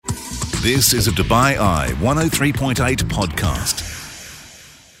This is a Dubai Eye 103.8 podcast.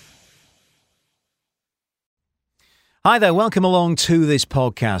 Hi there, welcome along to this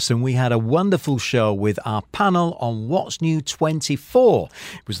podcast, and we had a wonderful show with our panel on What's New 24.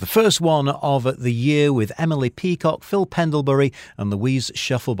 It was the first one of the year with Emily Peacock, Phil Pendlebury and Louise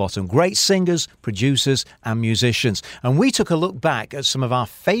Shufflebottom. Great singers, producers and musicians. And we took a look back at some of our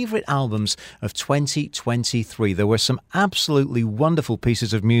favourite albums of 2023. There were some absolutely wonderful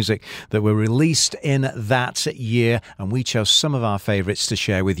pieces of music that were released in that year, and we chose some of our favourites to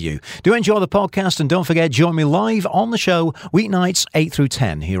share with you. Do enjoy the podcast, and don't forget, join me live on the show weeknights 8 through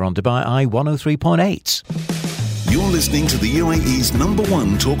 10 here on Dubai Eye 103.8. You're listening to the UAE's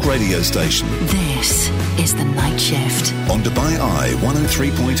 #1 talk radio station. This is The Night Shift on Dubai Eye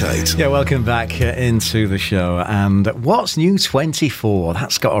 103.8. Yeah, welcome back into the show. And What's New 24?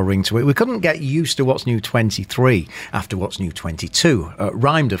 That's got a ring to it. We couldn't get used to What's New 23 after What's New 22.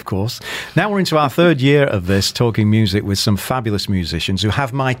 Rhymed, of course. Now we're into our third year of this, talking music with some fabulous musicians who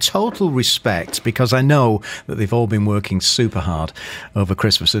have my total respect, because I know that they've all been working super hard over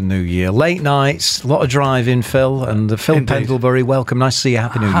Christmas and New Year. Late nights, a lot of driving, Phil. And Phil Indeed. Pendlebury, welcome. Nice to see you.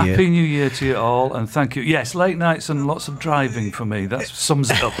 Happy New Year. Happy New Year to you all, and thank you. Yes, late nights and lots of driving for me. That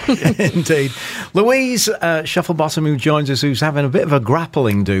sums it up. Indeed. Louise Shufflebottom, who joins us, who's having a bit of a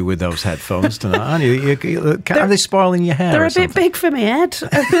grappling do with those headphones tonight, aren't you? Are they spoiling your hair? They're a bit big for my head.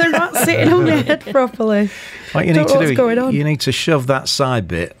 They're not sitting on my head properly. What you need to What's do, going on? you need to shove that side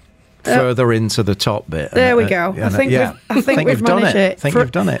bit further into the top bit. There we go. I think we've done managed it. it. I think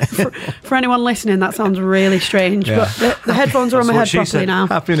you've done it. For anyone listening, that sounds really strange, Yeah. but the headphones are on my head That's what she properly said. now.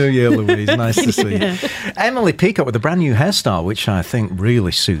 Happy New Year, Louise. Nice to see you. Emily Peacock with a brand new hairstyle, which I think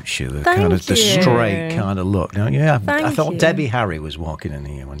really suits you. The kind of the you. straight kind of look. Now, yeah, I Thank thought you. Debbie Harry was walking in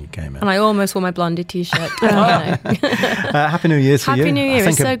here when you came in. And I almost wore my Blondie t-shirt. Happy New Year to you. Happy New Year. I think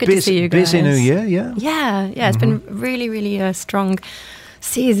It's so a good to see you guys. Busy New Year, yeah. Yeah. It's been really, really a strong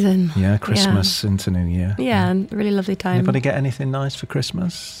season. Yeah, Christmas into New Year. Yeah, and really lovely time. Anybody get anything nice for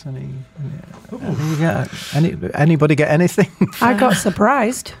Christmas? Anybody get anything? I got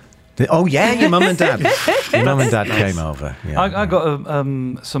surprised. Oh yeah, your mum and dad. Your mum and dad came over. Yeah, I got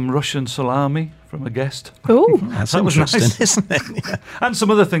some Russian salami from a guest. Oh, that's that was interesting, nice. isn't it? Yeah. And some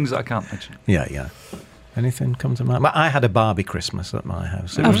other things that I can't mention. Yeah. Anything come to mind? Well, I had a Barbie Christmas at my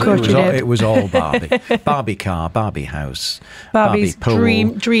house. Of course you did. It was all Barbie. Barbie car, Barbie house, Barbie's Barbie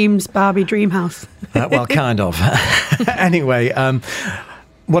pool. dreams, Barbie dream house. Well, kind of. Anyway,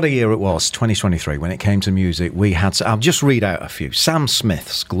 what a year it was, 2023, when it came to music. We had, I'll just read out a few. Sam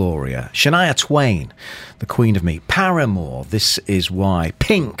Smith's Gloria, Shania Twain, The Queen of Me, Paramore, This Is Why,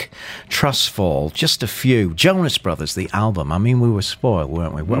 Pink, Trustfall, just a few. Jonas Brothers, the album. I mean, we were spoiled,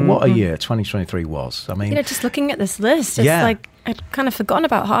 weren't we? Well, what a year 2023 was. I mean, just looking at this list, it's Yeah. like I'd kind of forgotten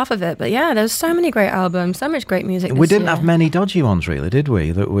about half of it. But yeah, there's so many great albums, so much great music. we this didn't year. have many dodgy ones, really, did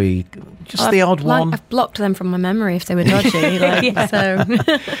we? That we just the odd one. I've blocked them from my memory if they were dodgy. So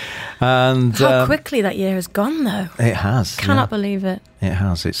And how quickly that year has gone, though. it has. Cannot believe it. It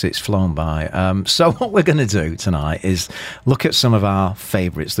has. It's flown by. So what we're going to do tonight is look at some of our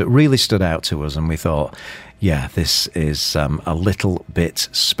favourites that really stood out to us, and we thought, yeah, this is a little bit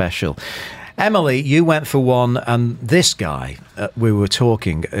special. Emily, you went for one, and this guy, we were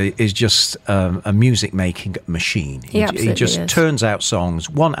talking, is just a music-making machine. He absolutely just is. turns out songs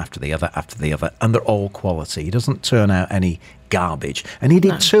one after the other, and they're all quality. He doesn't turn out any garbage. And he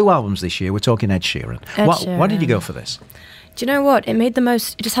did 2 albums this year. We're talking Ed Sheeran. Why did you go for this? Do you know what? It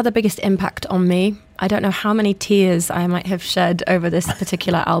just had the biggest impact on me. I don't know how many tears I might have shed over this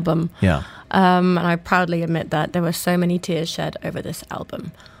particular album. Yeah. And I proudly admit that there were so many tears shed over this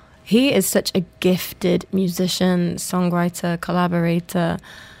album. He is such a gifted musician, songwriter, collaborator,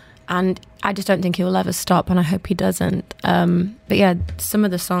 and I just don't think he will ever stop, and I hope he doesn't. But yeah, some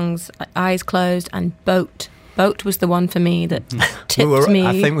of the songs, like Eyes Closed and Boat. Boat was the one for me that tipped me.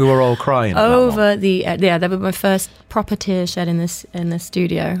 I think we were all crying at that over one. they were my first proper tears shed in the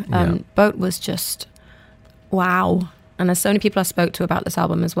studio. Boat was just wow. And there's so many people I spoke to about this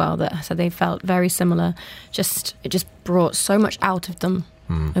album as well that said they felt very similar. It just brought so much out of them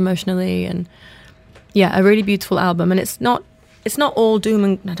emotionally, and yeah, a really beautiful album. And it's not all doom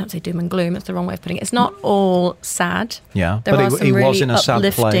and I don't say doom and gloom. It's the wrong way of putting it. It's not all sad. Yeah, there but are some he really was in a sad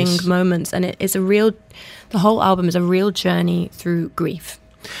uplifting place. moments, and the whole album is a real journey through grief.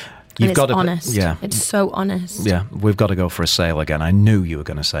 You've got it's to, honest. yeah, It's so honest. yeah. We've got to go for a sail again. I knew you were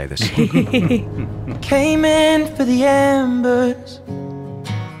going to say this. Came in for the embers,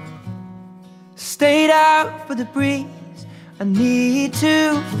 stayed out for the breeze. I need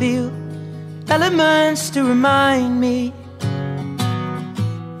to feel elements to remind me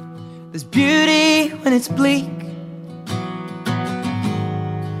There's beauty when it's bleak.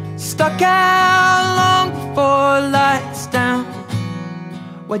 Stuck out long before lights down.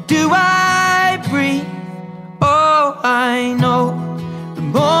 Why do I breathe? Oh, I know. The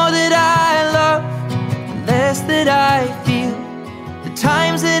more that I love, the less that I feel. The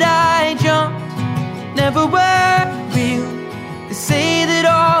times that I jumped never were real. They say that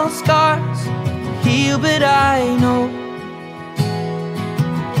all scars heal, but I know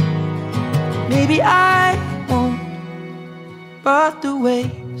maybe I won't, but the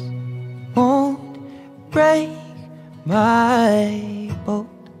waves won't break my boat.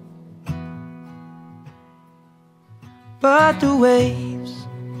 But the waves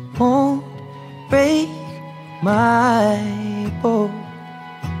won't break my boat.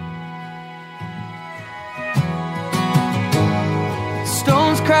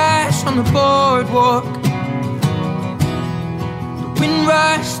 Stones crash on the boardwalk. The wind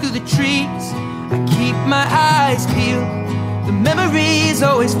rushes through the trees. I keep my eyes peeled. The memories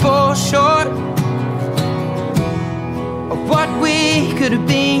always fall short of what we could have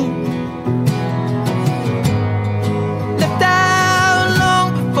been. Left out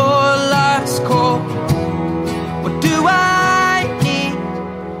long before last call. What do I need?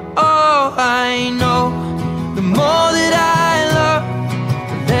 Oh, I know. The more that I love,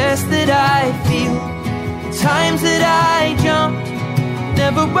 the less that I feel. The times that I jumped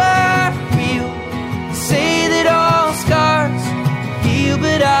never were real. They say that all scars heal,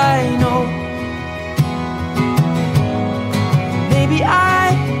 but I know maybe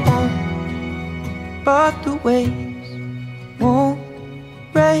I won't, but the waves won't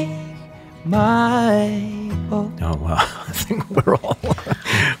break my boat. Oh well, I think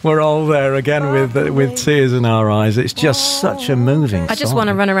we're all there again with tears in our eyes. It's just such a moving I just song. want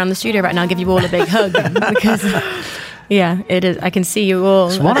to run around the studio right now and give you all a big hug because, yeah, it is. I can see you all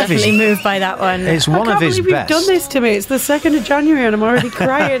definitely moved by that one. It's one of his We've best. done this to me. It's the 2nd of January and I'm already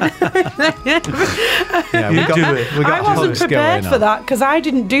crying. Yeah, we got do it. We got I wasn't hooks prepared going for on. that because I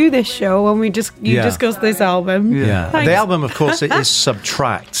didn't do this show when you discussed this album. Yeah, Thanks. the album, of course, it is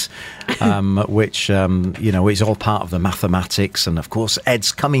Subtract, which is all part of the mathematics, and of course,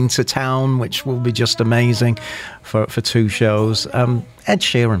 Ed's coming to town, which will be just amazing for 2 shows. Ed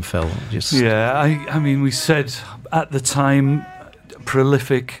Sheeran, Phil, just I mean, we said at the time,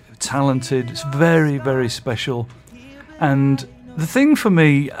 prolific, talented. It's very, very special, and. The thing for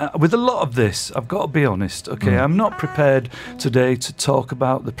me, with a lot of this, I've got to be honest, okay, I'm not prepared today to talk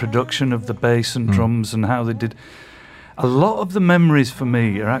about the production of the bass and drums and how they did. A lot of the memories for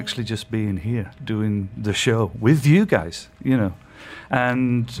me are actually just being here, doing the show with you guys,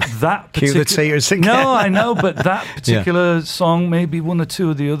 and that Cue the tears again. No, I know, but that particular song, maybe one or two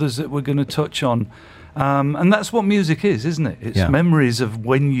of the others that we're going to touch on, and that's what music is, isn't it? It's memories of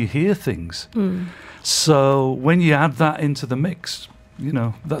when you hear things. So when you add that into the mix,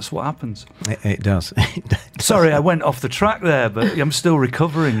 that's what happens. It does. Sorry, I went off the track there, but I'm still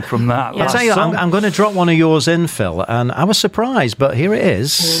recovering from that. I'll tell you, I'm going to drop one of yours in, Phil, and I was surprised, but here it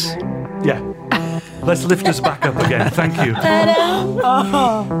is. Yeah. Let's lift us back up again. Thank you.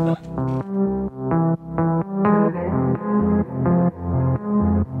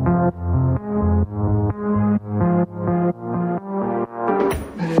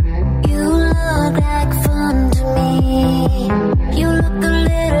 You look like fun to me. You look a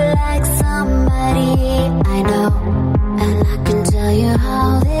little like somebody I know, and I can tell you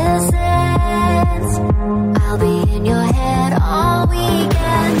how this ends. I'll be in your head all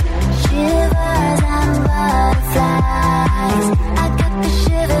weekend. Shivers and butterflies. I get the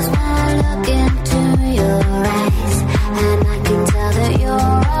shivers when I look into your eyes.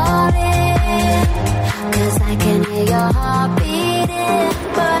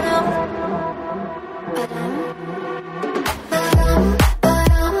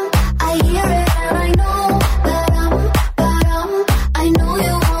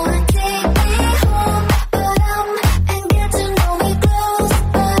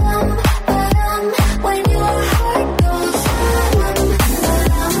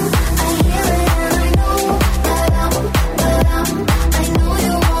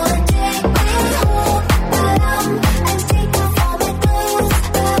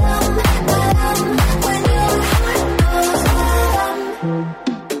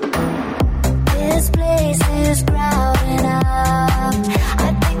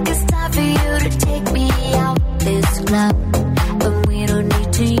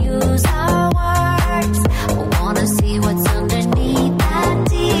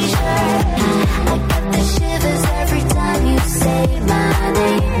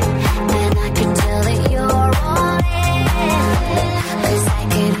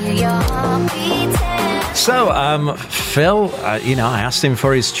 hear your heart beating. So, Phil, I asked him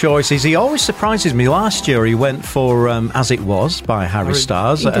for his choices. He always surprises me. Last year he went for As It Was by Harry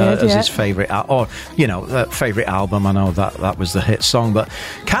Styles as his favourite, favourite album. I know that was the hit song. But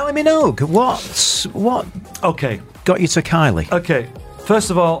Kylie Minogue, what got you to Kylie? Okay, first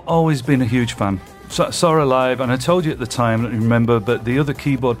of all, always been a huge fan. Saw her live, and I told you at the time, I don't remember, but the other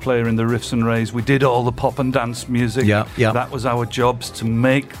keyboard player in the Riffs and Rays, we did all the pop and dance music. Yeah. That was our jobs, to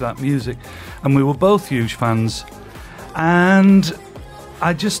make that music. And we were both huge fans. And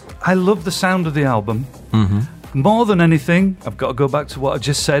I love the sound of the album. Mm-hmm. More than anything, I've got to go back to what I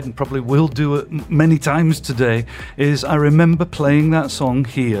just said, and probably will do it many times today, is I remember playing that song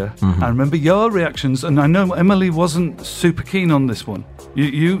here. Mm-hmm. I remember your reactions, and I know Emily wasn't super keen on this one.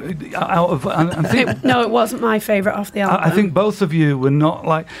 You out of... I think, no, it wasn't my favourite off the album. I think both of you were not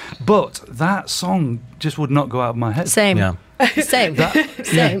like... But that song just would not go out of my head. Same. Yeah. Same.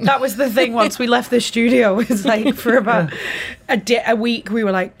 Same. That was the thing. Once we left the studio, it was like for about a week, we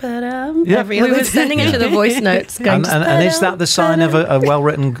were like, every we other were sending thing. each other voice notes. Going, and is that the sign of a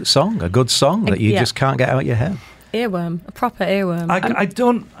well-written song, a good song that you just can't get out of your head? Earworm, a proper earworm. I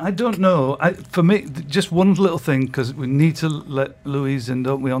don't know. For me, just one little thing, because we need to let Louise in,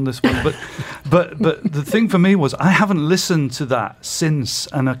 don't we, on this one? But the thing for me was I haven't listened to that since,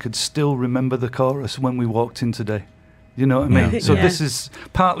 and I could still remember the chorus when we walked in today. You know what I mean? Yeah. So this is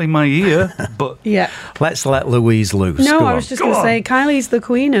partly my ear, but... Yeah. Let's let Louise loose. No, Go I on. was just going to say, Kylie's the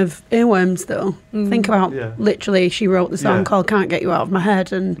queen of earworms, though. Think about, literally, she wrote the song called Can't Get You Out of My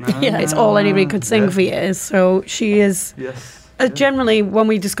Head, and it's all anybody could sing for years. So she is... Yes. Generally, when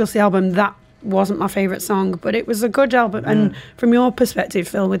we discuss the album, that wasn't my favourite song, but it was a good album. And from your perspective,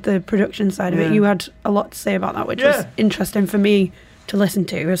 Phil, with the production side of it, you had a lot to say about that, which was interesting for me to listen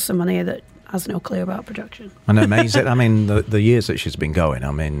to as someone here that has no clue about production. And amazing. I mean, the years that she's been going,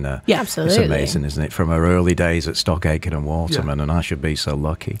 I mean, absolutely. It's amazing, isn't it? From her early days at Stock Aitken and Waterman, and I should be so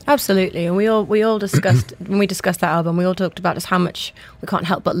lucky. Absolutely. And we all discussed, when we discussed that album, we all talked about just how much we can't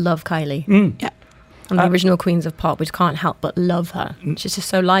help but love Kylie. Yeah. And the original Queens of Pop, we just can't help but love her. She's just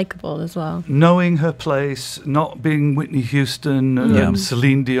so likeable as well. Knowing her place, not being Whitney Houston and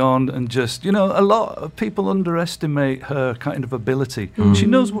Celine Dion, and just, a lot of people underestimate her kind of ability. She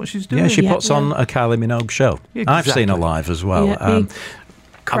knows what she's doing. Yeah, she puts on a Kylie Minogue show. Exactly. I've seen her live as well. Yeah,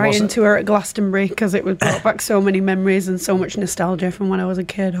 crying to her at Glastonbury because it brought back so many memories and so much nostalgia from when I was a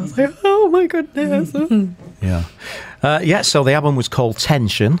kid. I was like, oh my goodness. So the album was called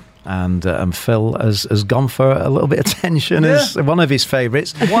Tension. And Phil has gone for a little bit of tension as one of his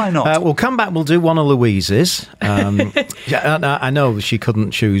favourites. Why not? We'll come back. We'll do one of Louise's. I know she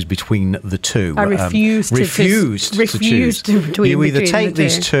couldn't choose between the two. I refused to choose. You either take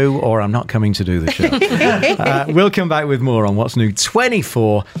these two, or I'm not coming to do the show. We'll come back with more on What's New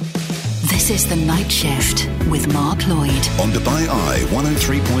 24. This is The Night Shift with Mark Lloyd. On Dubai Eye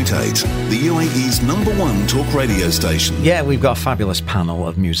 103.8, the UAE's #1 talk radio station. Yeah, we've got a fabulous panel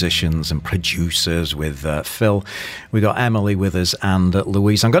of musicians and producers with Phil. We've got Emily with us and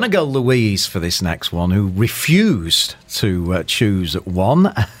Louise. I'm going to go Louise for this next one, who refused to choose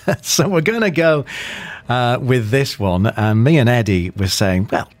one. So we're going to go with this one. And me and Eddie were saying,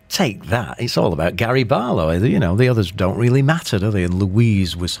 well, take that. It's all about Gary Barlow. The others don't really matter, do they? And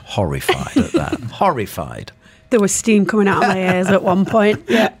Louise was horrified at that. Horrified. There was steam coming out of my ears at one point.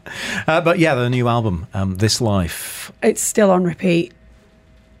 Yeah. But the new album, This Life. It's still on repeat.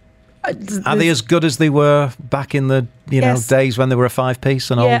 Are they as good as they were back in the days when they were a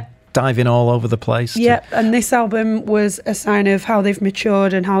 5-piece and all diving all over the place? Yeah, and this album was a sign of how they've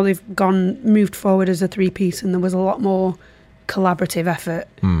matured and how they've moved forward as a 3-piece, and there was a lot more collaborative effort.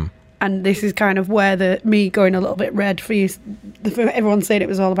 And this is kind of where me going a little bit red for you. Everyone said it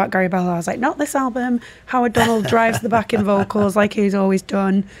was all about Gary Barlow. I was like, not this album. Howard Donald drives the backing vocals like he's always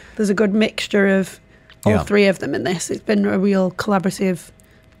done. There's a good mixture of all three of them in this. It's been a real collaborative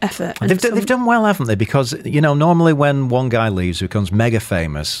effort. They've done well, haven't they? Because, normally when one guy leaves who becomes mega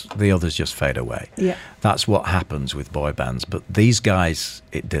famous, the others just fade away. Yeah. That's what happens with boy bands. But these guys,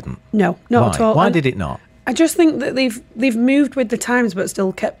 it didn't. No, not at all. Why did it not? I just think that they've moved with the times, but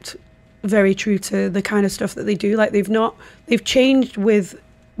still kept very true to the kind of stuff that they do. Like they've changed with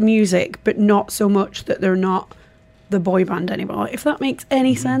music, but not so much that they're not the boy band anymore. If that makes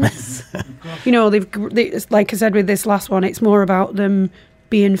any sense, they like I said with this last one, it's more about them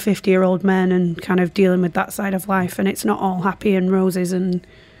being 50-year-old men and kind of dealing with that side of life, and it's not all happy and roses. And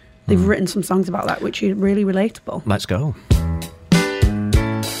they've written some songs about that, which is really relatable. Let's go.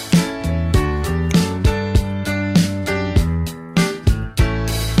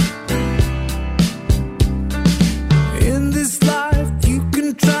 In this life, you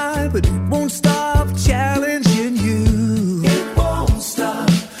can try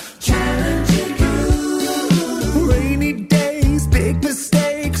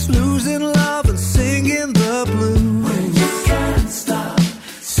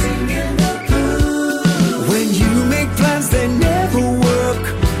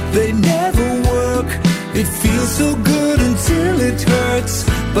so good until it hurts,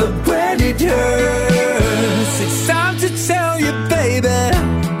 but when it hurts, it's time to tell you, baby,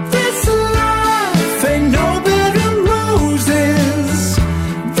 this life ain't no bed of roses.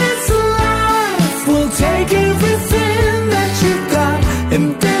 This life will take everything that you've got. In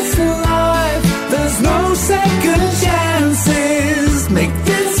this life, there's no second chances. Make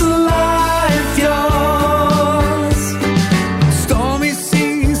this life yours. Stormy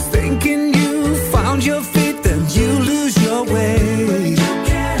seas, thinking you found your feet, then you lose your way. You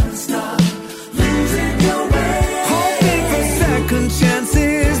can't stop losing your way. Hoping for second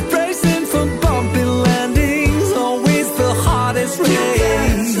chances, bracing for bumpy landings, always the hardest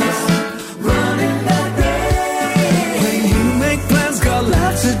race. Running that race. When you make plans, God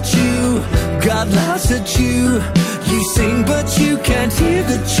laughs at you. God laughs at you. You sing, but you can't hear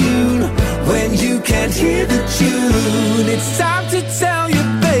the tune. When you can't hear the tune, it's time to tell you,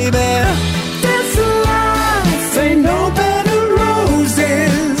 baby, this life ain't no bed of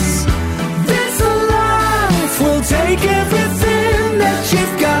roses. This life will take everything that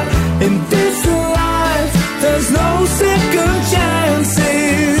you've got. In this life, there's no second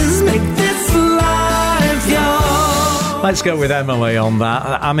chances. Make this life yours. Let's go with Emily on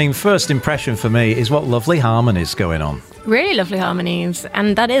that. I mean, first impression for me is what lovely harmonies going on. Really lovely harmonies,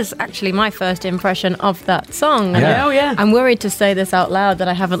 and that is actually my first impression of that song. Yeah. Oh, yeah. I'm worried to say this out loud that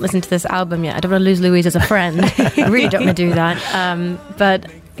I haven't listened to this album yet. I don't want to lose Louise as a friend. I really don't want to do that.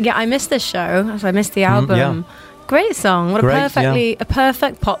 But yeah, I missed this show, so I missed the album. yeah. Great song. What Great, a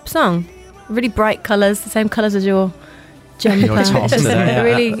perfect pop song. Really bright colours, the same colours as your jumper. Your top Just today, a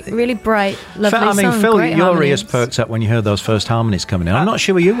really bright, lovely I mean, song. Phil, Great your harmonies. ears perked up when you heard those first harmonies coming in. I'm not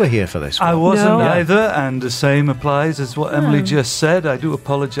sure you were here for this one. I wasn't No. either, and the same applies as what Emily just said. I do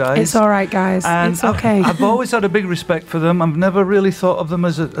apologise. It's all right, guys. And It's okay. I've always had a big respect for them. I've never really thought of them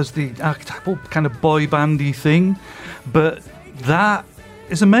as the archetypal kind of boy bandy thing, but that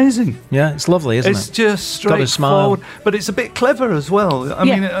is amazing. Yeah, it's lovely, isn't It's it? just Got a smile. straightforward, but it's a bit clever as well. I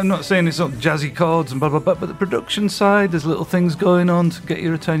Yeah. mean, I'm not saying it's not jazzy chords and blah, blah, blah, but the production side, there's little things going on to get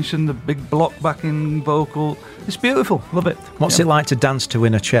your attention, the big block backing vocal. It's beautiful. Love it. What's it like to dance to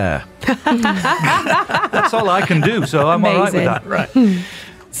in a chair? That's all I can do, so I'm all right with Amazing. that. Right.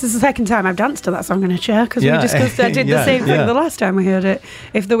 This is the second time I've danced to that song in a chair because Yeah. we discussed I did Yeah, the same thing yeah. the last time we heard it.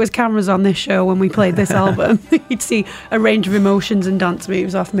 If there was cameras on this show when we played this album, you'd see a range of emotions and dance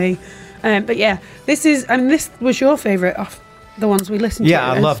moves off me. But yeah, this was your favourite off the ones we listened to. Yeah,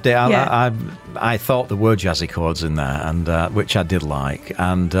 I loved it. Yeah. I thought there were jazzy chords in there, and which I did like.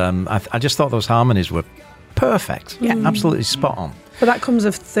 And I just thought those harmonies were perfect. Yeah. Absolutely spot on. But that comes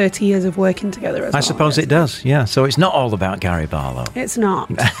of 30 years of working together as well. I suppose it does, yeah. So it's not all about Gary Barlow. It's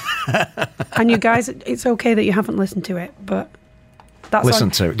not. And you guys, it's okay that you haven't listened to it, but that's Listen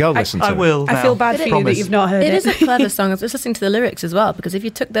to it. Go listen to I it. will. I now. feel bad for you that Promise. you've not heard it. It is a clever song. I was listening to the lyrics as well, because if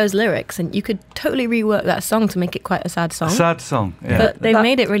you took those lyrics and you could totally rework that song to make it quite a sad song. Sad song. Yeah. But they've That-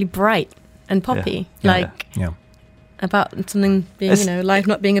 made it really bright and poppy, like Yeah. about something being, It's- life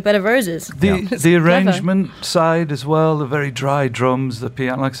not being a bed of roses. The It's the clever. arrangement side as well, the very dry drums, the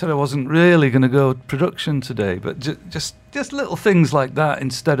piano. Like I said, I wasn't really going to go production today, but just little things like that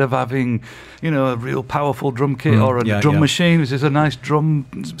instead of having, a real powerful drum kit or a drum machine. It was just a nice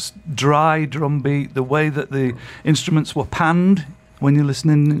dry drum beat. The way that the instruments were panned when you're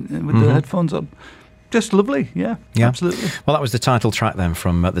listening with the headphones on. Just lovely, yeah, absolutely. Well, that was the title track then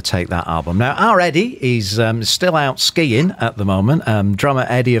from the Take That album. Now, our Eddie is still out skiing at the moment. Drummer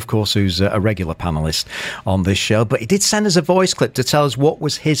Eddie, of course, who's a regular panellist on this show, but he did send us a voice clip to tell us what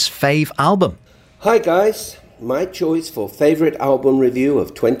was his fave album. Hi guys, my choice for favourite album review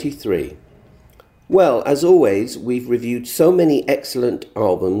of 23. Well, as always, we've reviewed so many excellent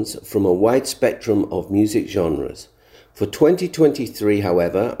albums from a wide spectrum of music genres. For 2023,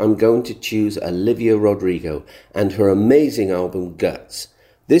 however, I'm going to choose Olivia Rodrigo and her amazing album Guts.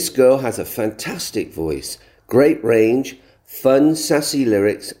 This girl has a fantastic voice, great range, fun, sassy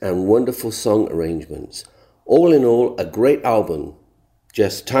lyrics and wonderful song arrangements. All in all, a great album.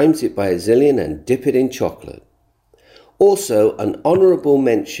 Just times it by a zillion and dip it in chocolate. Also, an honourable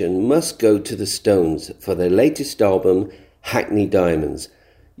mention must go to the Stones for their latest album, Hackney Diamonds.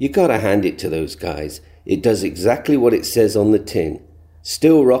 You gotta hand it to those guys. It does exactly what it says on the tin.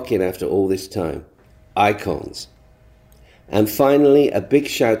 Still rocking after all this time. Icons. And finally, a big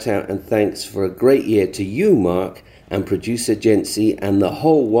shout out and thanks for a great year to you, Mark, and producer Jency and the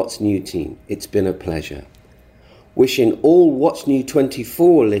whole What's New team. It's been a pleasure. Wishing all What's New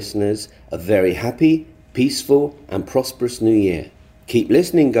 24 listeners a very happy, peaceful and prosperous new year. Keep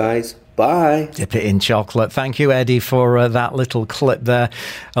listening, guys. Bye. Bye. Dip it in chocolate. Thank you, Eddie, for that little clip there.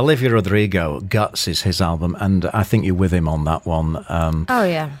 Olivia Rodrigo, Guts is his album, and I think you're with him on that one.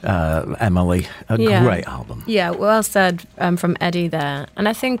 Emily, great album. Yeah, well said from Eddie there. And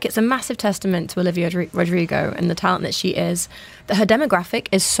I think it's a massive testament to Olivia Rodrigo and the talent that she is, that her demographic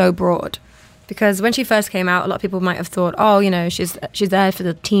is so broad. Because when she first came out, a lot of people might have thought, she's there for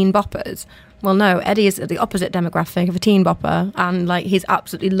the teen boppers. Well, no, Eddie is the opposite demographic of a teen bopper, and like he's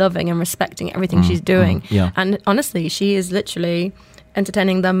absolutely loving and respecting everything she's doing. Yeah. And honestly, she is literally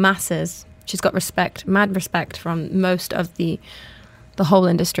entertaining the masses. She's got mad respect from most of the whole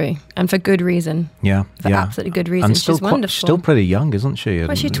industry, and for good reason. Yeah, for absolutely good reason. And she's wonderful. Still pretty young, isn't she?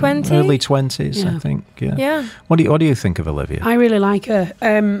 Was she 20? Early 20s, I think. Yeah. What do you think of Olivia? I really like her.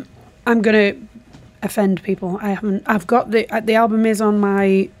 I'm gonna offend people. I've got the album is on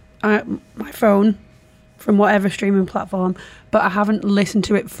my phone from whatever streaming platform, but I haven't listened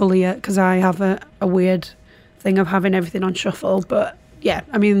to it fully yet because I have a weird thing of having everything on shuffle. But yeah,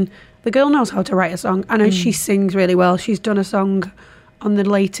 I mean, the girl knows how to write a song, and she sings really well. She's done a song on the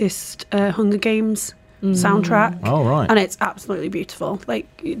latest Hunger Games soundtrack. Oh, right. And it's absolutely beautiful. Like,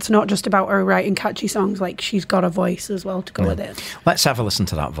 it's not just about her writing catchy songs, like she's got a voice as well to go with it. Let's have a listen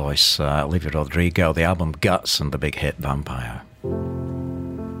to that voice. Olivia Rodrigo, the album Guts and the big hit Vampire.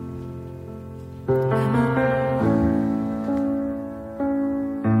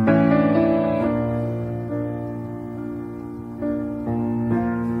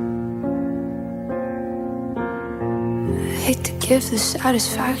 Hate to give the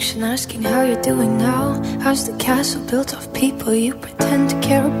satisfaction asking how you're doing now. How's the castle built off people you pretend to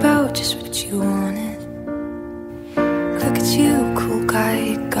care about? Just what you wanted. Look at you, cool guy,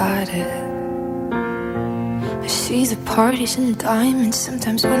 you got it. I see the parties and diamonds.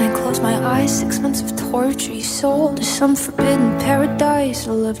 Sometimes when I close my eyes, 6 months of torture you sold to some forbidden paradise.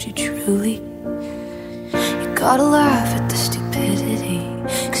 I loved you truly. You gotta laugh at the stupidity,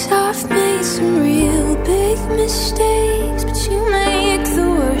 'cause I've made some real big mistakes, but you make the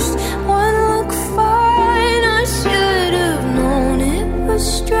worst one look fine. I should have known it was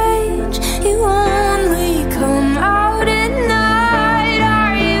strange. You only come out at night.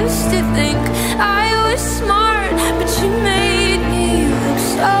 I used to think I was smart, but you made me look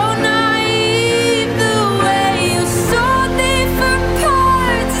so naive. The way you sold me for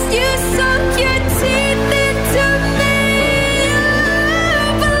parts, you sunk your teeth into me.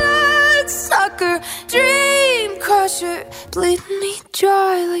 Bloodsucker, dream crusher, bleeding me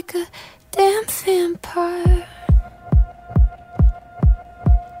dry like a damn vampire.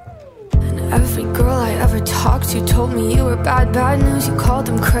 And every girl I ever talked to told me you were bad news. You called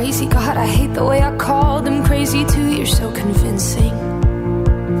them crazy. God, I hate the way I called them crazy too. You're so convincing.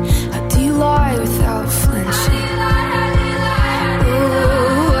 How do you lie without flinching?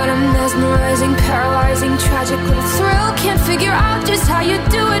 Ooh, what a mesmerizing, paralyzing, tragic little thrill. Can't figure out just how you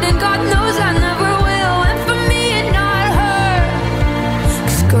do it, and God knows I never will. And for me and not her,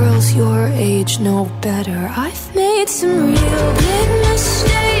 'cause girls your age know better. I've made some real big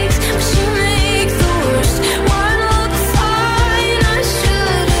mistakes, but you make the worst one look fine. I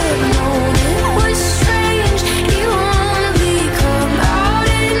should have known it was strange. You only come out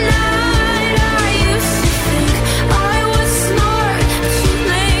at night. I used to think I was smart, but you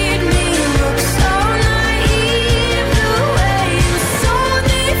made me look so naive. The way you sold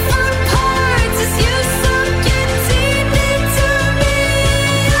me for parts as you sunk your teeth into me.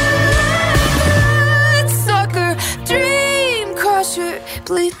 Bloodsucker, dream crusher,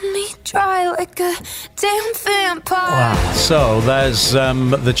 bleeding me dry like a damn vampire. Wow. So there's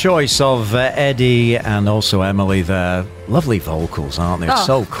the choice of Eddie and also Emily there. Lovely vocals, aren't they? Oh.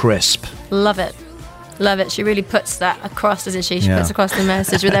 So crisp. Love it. Love it. She really puts that across, doesn't she? She puts across the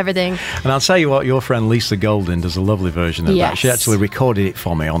message with everything. And I'll tell you what, your friend Lisa Golden does a lovely version of that. She actually recorded it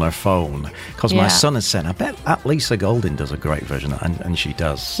for me on her phone because my son had said, I bet that Lisa Golden does a great version, and she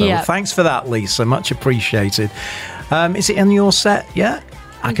does. So thanks for that, Lisa. Much appreciated. Is it in your set yet?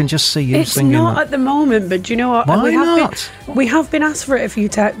 I can just see you singing. It's not at the moment, but do you know what? Why not? We have been asked for it a few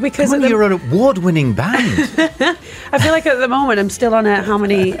times because you're an award-winning band. I feel like at the moment I'm still on how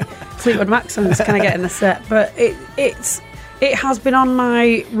many Fleetwood Mac songs can I get in the set, but it has been on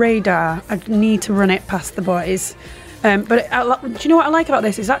my radar. I need to run it past the boys. But do you know what I like about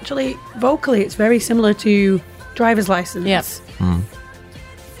this? Is actually vocally it's very similar to Driver's License. Yes.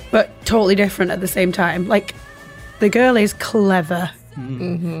 But totally different at the same time. Like, the girl is clever.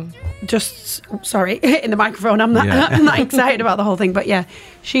 Mm-hmm. Just sorry in the microphone. I'm not excited about the whole thing, but yeah,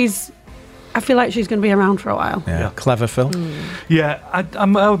 I feel like she's going to be around for a while. Yeah. Clever, Phil. Yeah,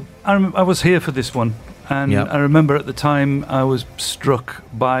 I was here for this one. And I remember at the time I was struck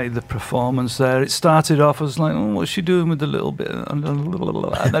by the performance there. It started off, I was like, oh, what's she doing with the little bit? And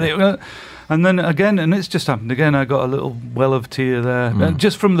then again, and it's just happened again, I got a little well of tear there,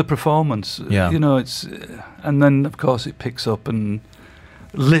 just from the performance. You know, it's, and then of course it picks up and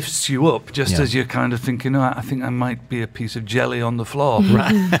lifts you up just as you're kind of thinking, oh, I think I might be a piece of jelly on the floor.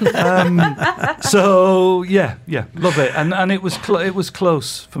 So love it, and it was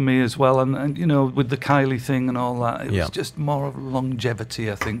close for me as well, and you know, with the Kylie thing and all that, it was just more of longevity,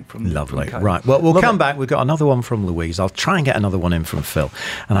 I think. From lovely, from right? Well, we'll come back. We've got another one from Louise. I'll try and get another one in from Phil,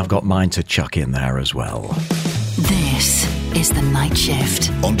 and I've got mine to chuck in there as well. This is The Night Shift.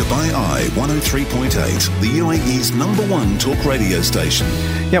 On Dubai Eye 103.8, the UAE's #1 talk radio station.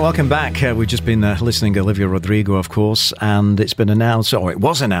 Yeah, welcome back. We've just been listening to Olivia Rodrigo, of course, and it's been announced, or it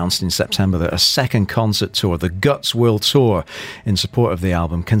was announced in September, that a second concert tour, the Guts World Tour, in support of the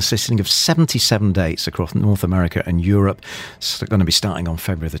album, consisting of 77 dates across North America and Europe. It's going to be starting on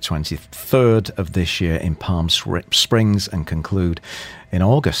February the 23rd of this year in Palm Springs and conclude in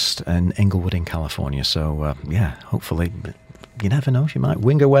August in Inglewood in California. So, hopefully, you never know, she might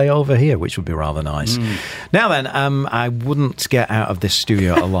wing her way over here, which would be rather nice. Now then, I wouldn't get out of this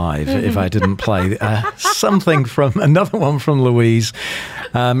studio alive if I didn't play something from another one from Louise.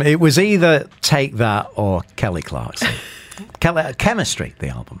 It was either Take That or Kelly Clarkson. Chemistry, the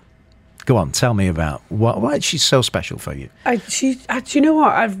album. Go on, tell me about why is she so special for you? You know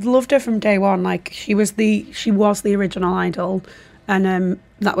what? I've loved her from day one. Like, she was the original Idol. And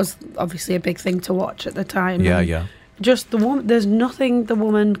that was obviously a big thing to watch at the time. Yeah. Just the woman, there's nothing the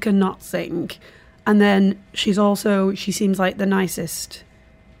woman cannot sing. And then she seems like the nicest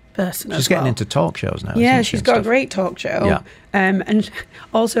person. She's getting into talk shows now. Yeah, she's got a great talk show. Yeah. And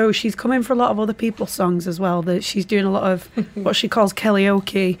also she's coming for a lot of other people's songs as well. That she's doing a lot of what she calls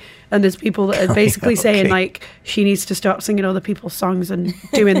karaoke. And there's people that are basically saying like she needs to start singing other people's songs and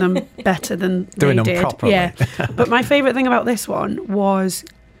doing them better than doing they them did. Properly. Yeah. But my favourite thing about this one was,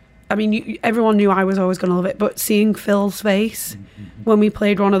 I mean, everyone knew I was always going to love it, but seeing Phil's face when we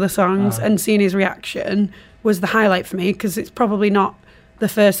played one of the songs and seeing his reaction was the highlight for me, because it's probably not the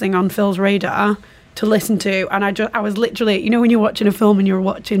first thing on Phil's radar to listen to. And I was literally, you know, when you're watching a film and you're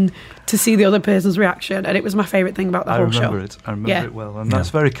watching to see the other person's reaction, and it was my favourite thing about the whole show. I remember it well, and that's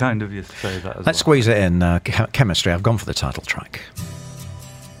very kind of you to say that as Let's squeeze it in. Chemistry, I've gone for the title track.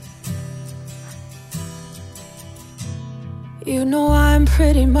 You know I'm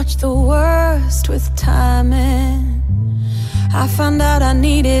pretty much the worst with timing. I found out I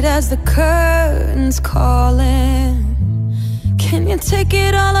need it as the curtains calling. Can you take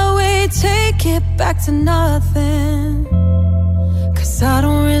it all away, take it back to nothing? 'Cause I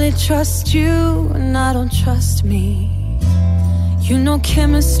don't really trust you and I don't trust me. You know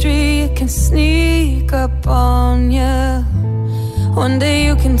chemistry, it can sneak up on you. One day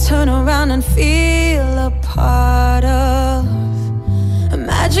you can turn around and feel a part of a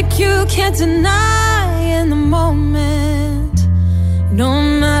magic you can't deny in the moment. No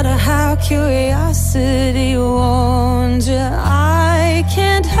matter how curiosity warns you, I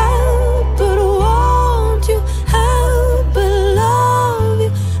can't help but want you, help but love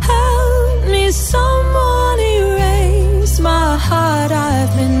you. Help me, someone erase my heart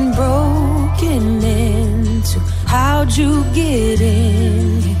I've been broken into. How'd you get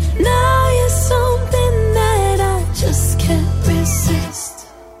in here? Now you're something that I just can't resist.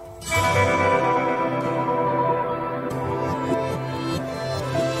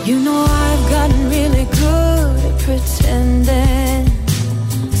 You know I've gotten really good at pretending.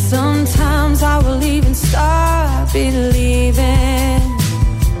 Sometimes I will even start believing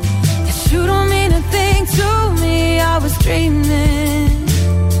that you don't mean a thing to me. I was dreaming,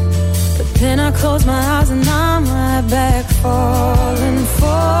 but then I close my eyes and I'm right back falling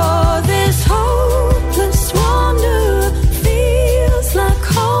for this hopeless wonder. Feels like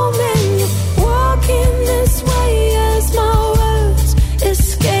home and you're walking this way as my words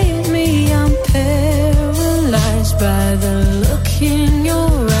escape me. I'm paralyzed by the look in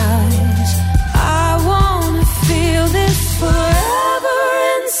your eyes. I wanna feel this forever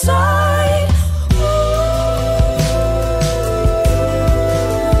inside.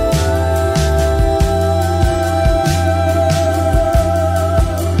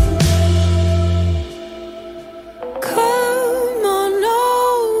 Come on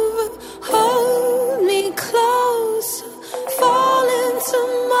over, hold me close, fall into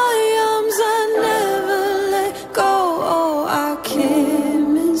my arms, I never let go. Oh, our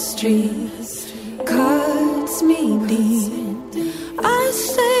chemistry cuts me deep. I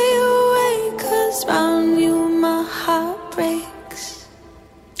stay awake 'cause round you my heart breaks.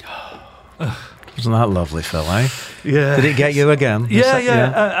 Wasn't that lovely, Phil, eh? Yeah. Did it get you again?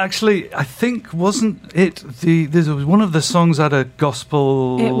 Yeah. Actually, I think, wasn't it there was one of the songs had a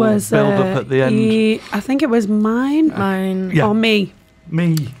gospel It was build-up at the end? I think it was mine. Yeah. Or me.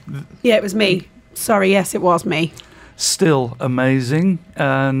 Me. Yeah, it was me. Sorry, yes, it was me. Still amazing.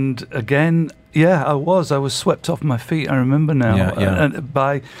 And again, yeah, I was swept off my feet, I remember now. Yeah. And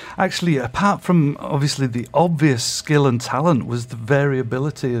by, actually, apart from obviously the obvious skill and talent, was the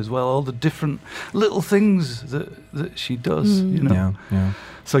variability as well, all the different little things that she does, you know. Yeah.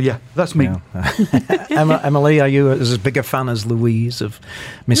 So yeah, that's me. Yeah. Emily, are you as big a fan as Louise of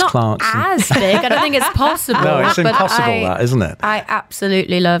Miss Clarkson? Not as big. I don't think it's possible. No, it's impossible, that, isn't it? I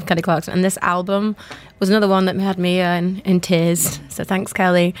absolutely love Kelly Clarkson, and this album was another one that had me in tears. So thanks,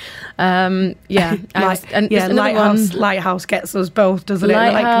 Kelly. Lighthouse gets us both, doesn't it?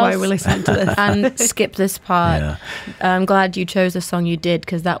 Like why we listen to this and skip this part. Yeah. I'm glad you chose the song you did,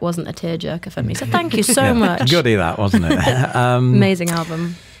 because that wasn't a tearjerker for me. So thank you so much. Goodie, that, wasn't it? Amazing album.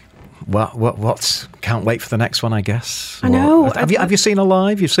 What? Can't wait for the next one, I guess. I know. Have you seen her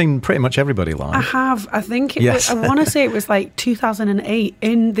live? You've seen pretty much everybody live. I have. I think it was, I want to say it was like 2008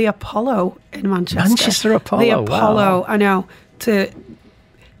 in the Apollo in Manchester. Manchester Apollo. The Apollo. Wow. I know.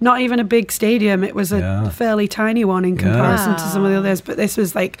 Not even a big stadium. It was a fairly tiny one in comparison to some of the others. But this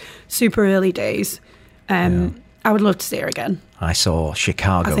was like super early days. I would love to see her again. I saw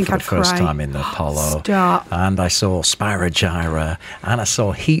Chicago for the first time in the Apollo. Stop. And I saw Spyro and I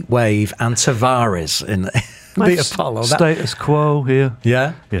saw Heatwave and Tavares in the Apollo. Status Quo here.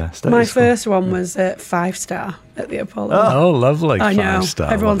 Yeah? Yeah. My first one was at 5-star at the Apollo. Oh, lovely. I know.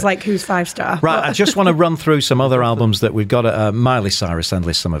 5-star. Everyone's like, who's 5-star? Right, I just want to run through some other albums that we've got. Miley Cyrus,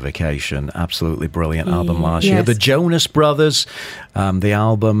 Endless Summer Vacation, absolutely brilliant album last year. The Jonas Brothers, the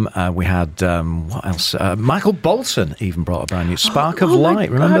album. We had, what else? Michael Bolton even brought a brand new Spark of Light.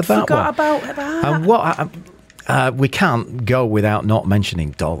 Remember that one? I forgot about that. And what... we can't go without not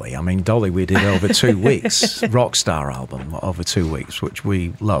mentioning Dolly. I mean, Dolly we did over 2 weeks. Rockstar album over 2 weeks, which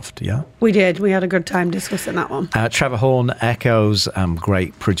we loved, yeah? We did. We had a good time discussing that one. Trevor Horn, Echoes,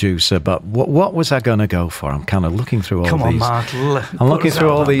 great producer. But what was I going to go for? I'm kind of looking through all these. Come on, Mark. I'm looking through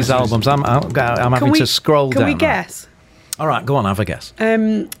all these albums. I'm having to scroll down. Can we guess? All right, go on, have a guess.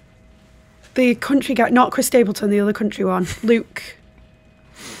 The country guy, not Chris Stapleton, the other country one. Luke.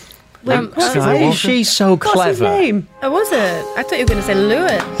 What's his name? She's so clever. What's his name? Oh, was it? I thought you were going to say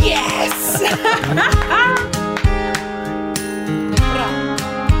Lewis. Yes!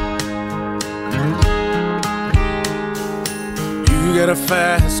 You got a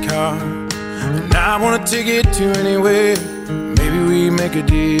fast car, and I want to take it to anywhere. Maybe we make a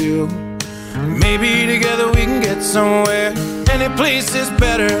deal. Maybe together we can get somewhere. Any place is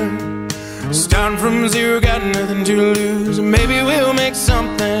better. Starting from zero, got nothing to lose. Maybe we'll make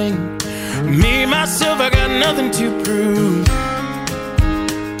something. Me, myself, I got nothing to prove.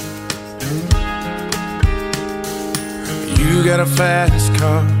 You got a fast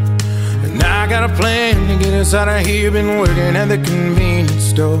car, and I got a plan to get us out of here. Been working at the convenience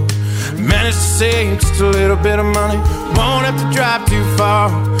store. Managed to save just a little bit of money. Won't have to drive too far,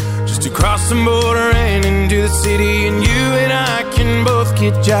 just to cross the border and into the city. And you and I can both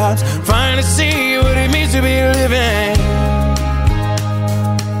get jobs, finally see what it means to be living.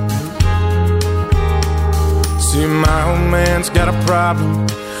 See, my old man's got a problem.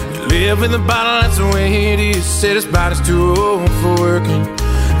 He live with a bottle, that's the way it is. Said his body's too old for working,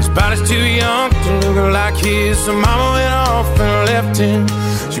 his body's too young to look like his. So mama went off and left him.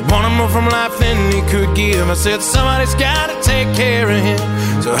 She wanted more from life than he could give. I said somebody's gotta take care of him.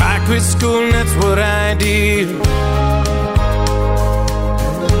 So I quit school and that's what I did.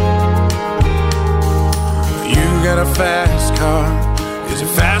 You got a fast car. Is it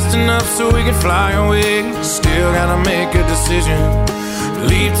fast enough so we can fly away? Still gotta make a decision.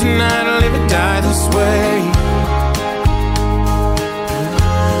 Leave tonight or live or die this way.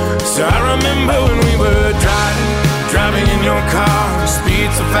 So I remember when we were driving in your car.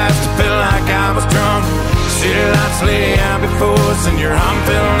 Speed so fast it felt like I was drunk. City lights lay out before us, and your arm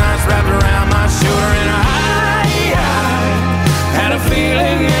felt nice wrapped around my shoulder. And I had a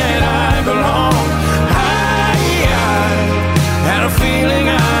feeling that I belonged. I had a feeling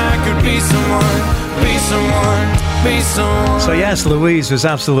I could be someone, be someone. be someone. So yes, Louise was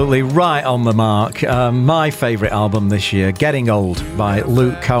absolutely right on the mark. My favourite album this year, Getting Old by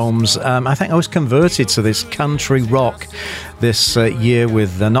Luke Combs. I think I was converted to this country rock this year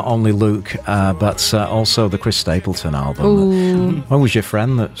with not only Luke, but also the Chris Stapleton album. Ooh. When was your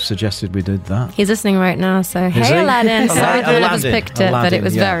friend that suggested we did that? He's listening right now, so Is hey he? Aladdin. Sorry that others picked it, but it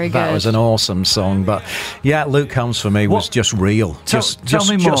was very good. That was an awesome song. But yeah, Luke Combs for me was just real. Tell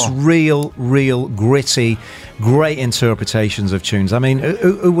me more. Just real, gritty, great interpretations of tunes. I mean,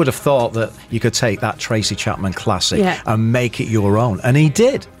 who would have thought that you could take that Tracy Chapman classic and make it your own? And he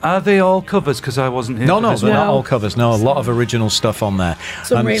did. Are they all covers? Because I wasn't here. No, they're not all covers. No, a lot of original stuff on there.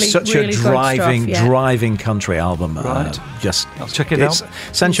 Some really, such really a driving, good stuff, driving country album. Right. I'll check it out.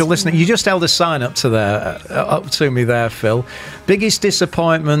 Essential listening. You just held a sign up to me there, Phil. Biggest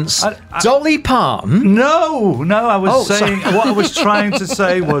disappointments. Dolly Parton. No. I was saying what I was trying to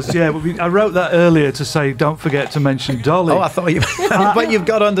say was I wrote that earlier to say don't forget to mention Dolly. Oh, I thought you. But you've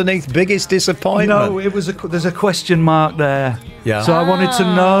got underneath biggest disappointment. No, it was there's a question mark there. Yeah. So I wanted to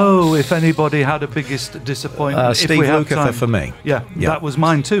know if anybody had a biggest disappointment. Steve Lukather for me. Yeah, that was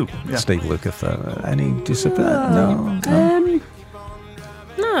mine too. Yeah. Steve Lukather. Any disappointment?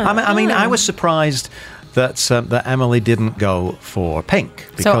 No. I mean, I was surprised that Emily didn't go for Pink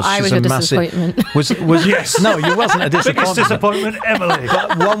because I was she's a disappointment. Was yes? No, you wasn't a disappointment. Biggest disappointment, Emily.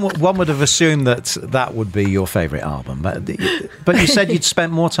 But one would have assumed that would be your favourite album. But you said you'd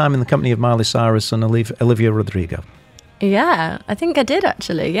spent more time in the company of Miley Cyrus and Olivia Rodrigo. Yeah, I think I did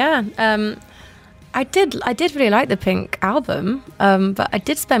actually. Yeah, I did really like the Pink album, but I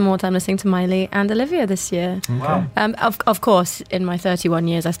did spend more time listening to Miley and Olivia this year. Wow. Of course, in my 31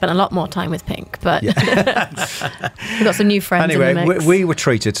 years, I spent a lot more time with Pink, but we've got some new friends anyway, in the mix. we were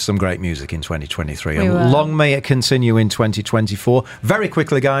treated to some great music in 2023, We and were. long may it continue in 2024. Very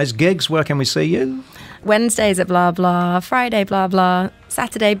quickly, guys, gigs, where can we see you? Wednesdays at Blah Blah, Friday Blah Blah,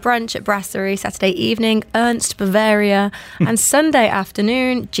 Saturday brunch at Brasserie, Saturday evening Ernst Bavaria, and Sunday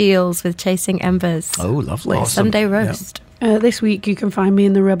afternoon Giels with Chasing Embers. Oh, lovely. Awesome. Sunday roast. This week you can find me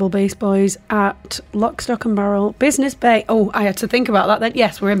in the Rebel Bass Boys at Lock, Stock and Barrel, Business Bay. Oh, I had to think about that then.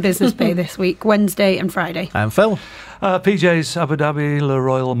 Yes, we're in Business Bay this week, Wednesday and Friday. And Phil? PJ's Abu Dhabi, Le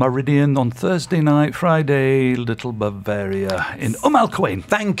Royal Meridian on Thursday night, Friday, Little Bavaria in Al Quwain.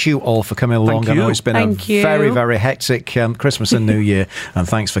 Thank you all for coming along. Thank I know you. it's been very, very hectic Christmas and New Year, and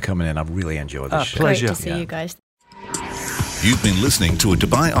thanks for coming in. I've really enjoyed this show. Pleasure. Great to see you guys. You've been listening to a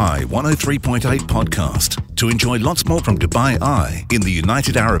Dubai Eye 103.8 podcast. To enjoy lots more from Dubai Eye in the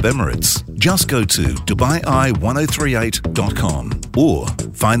United Arab Emirates, just go to DubaiEye1038.com or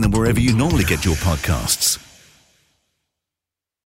find them wherever you normally get your podcasts.